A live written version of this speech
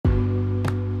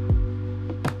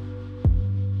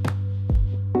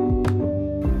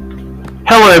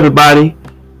Hello, everybody,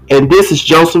 and this is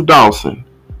Joseph Dawson,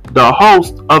 the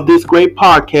host of this great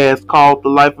podcast called The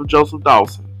Life of Joseph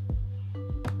Dawson.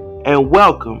 And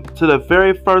welcome to the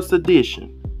very first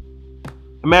edition. As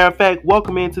a matter of fact,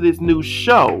 welcome into this new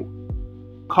show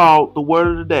called The Word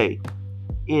of the Day.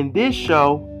 In this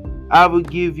show, I will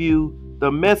give you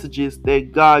the messages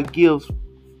that God gives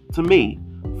to me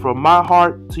from my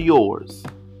heart to yours.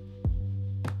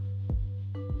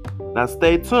 Now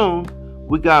stay tuned.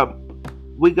 We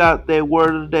got that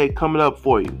word of the day coming up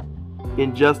for you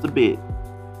in just a bit.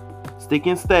 Stick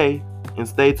and stay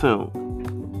tuned.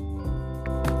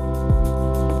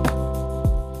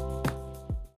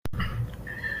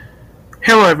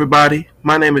 Hello everybody,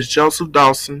 my name is Joseph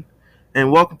Dawson,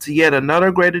 and welcome to yet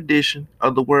another great edition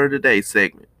of the Word of the Day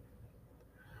segment.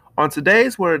 On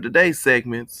today's Word of the Day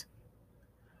segments,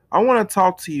 I want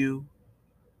to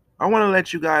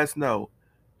let you guys know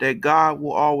that God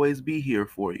will always be here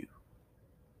for you.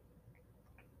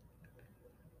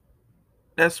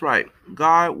 That's right.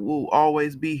 God will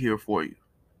always be here for you.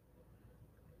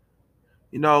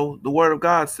 You know, the Word of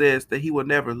God says that He will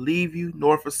never leave you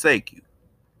nor forsake you.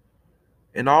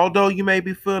 And although you may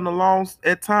be feeling alone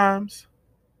at times,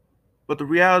 but the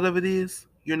reality of it is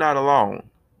you're not alone.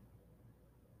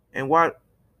 And why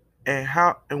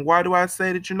do I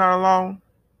say that you're not alone?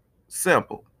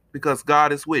 Simple. Because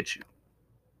God is with you.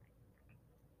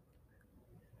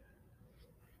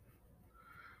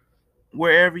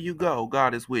 Wherever you go,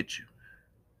 God is with you.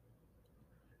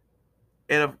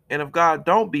 And if God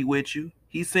don't be with you,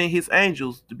 He sent His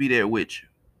angels to be there with you.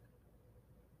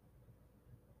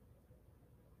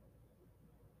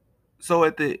 So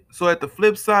at the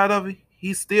flip side of it,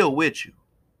 He's still with you.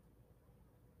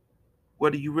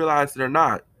 Whether you realize it or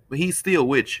not, but He's still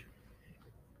with you.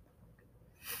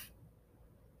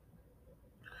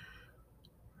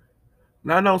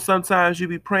 Now I know sometimes you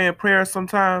be praying prayers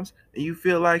sometimes and you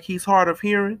feel like He's hard of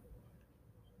hearing.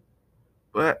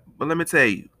 But let me tell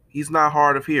you, He's not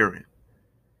hard of hearing.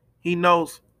 He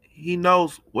knows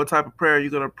what type of prayer you're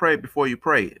gonna pray before you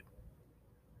pray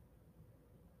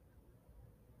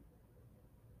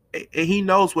it. And He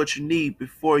knows what you need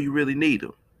before you really need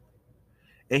Him.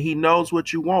 And He knows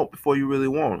what you want before you really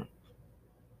want Him.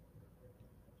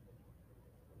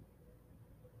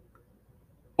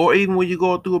 Or even when you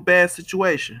go through a bad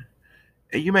situation,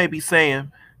 and you may be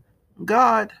saying,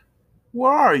 God,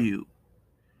 where are you?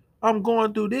 I'm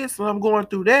going through this and I'm going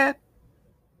through that,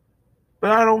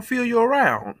 but I don't feel you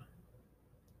around.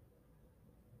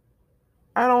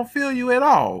 I don't feel you at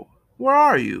all. Where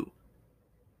are you?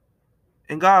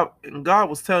 And God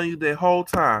was telling you the whole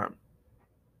time.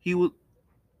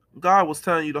 God was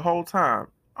telling you the whole time,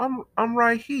 I'm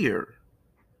right here.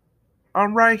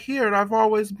 I'm right here, and I've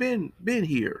always been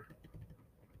here.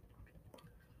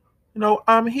 You know,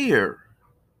 I'm here.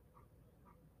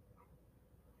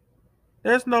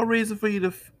 There's no reason for you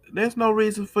to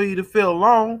feel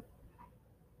alone,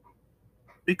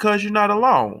 because you're not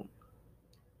alone.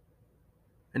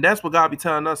 And that's what God be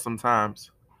telling us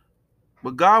sometimes.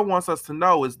 What God wants us to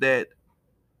know is that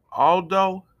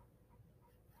although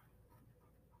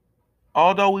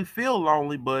we feel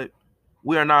lonely, but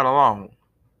we are not alone.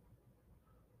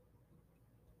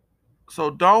 So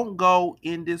don't go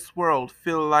in this world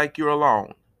feeling like you're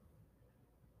alone.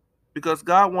 Because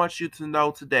God wants you to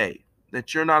know today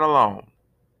that you're not alone.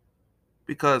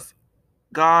 Because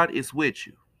God is with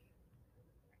you.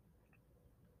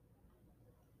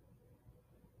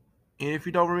 And if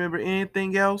you don't remember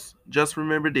anything else, just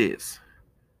remember this.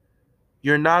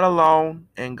 You're not alone,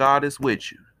 and God is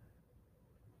with you.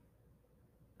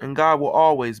 And God will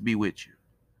always be with you.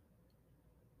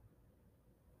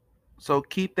 So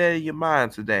keep that in your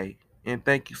mind today. And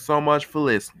thank you so much for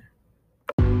listening.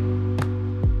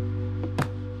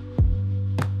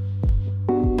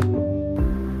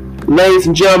 Ladies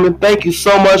and gentlemen, thank you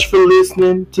so much for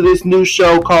listening to this new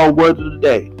show called Word of the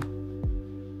Day.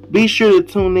 Be sure to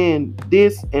tune in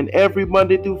this and every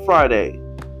Monday through Friday,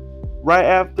 right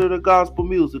after the gospel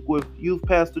music with Youth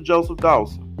Pastor Joseph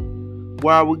Dawson,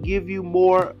 where I will give you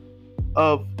more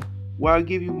of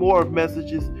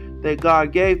messages that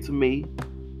God gave to me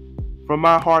from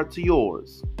my heart to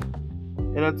yours.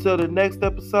 And until the next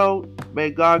episode, may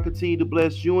God continue to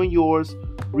bless you and yours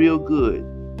real good.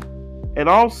 And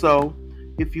also,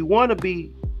 if you want to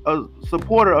be a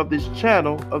supporter of this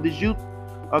channel, of this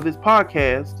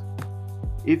podcast,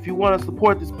 if you want to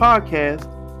support this podcast,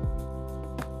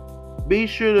 be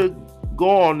sure to go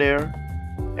on there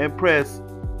and press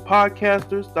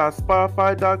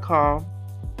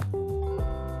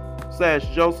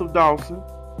podcasters.spotify.com/Joseph Dawson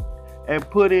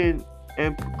and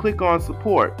click on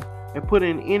support. and put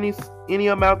in any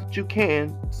amount that you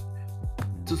can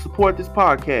to support this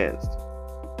podcast.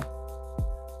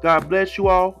 God bless you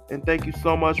all, and thank you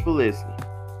so much for listening.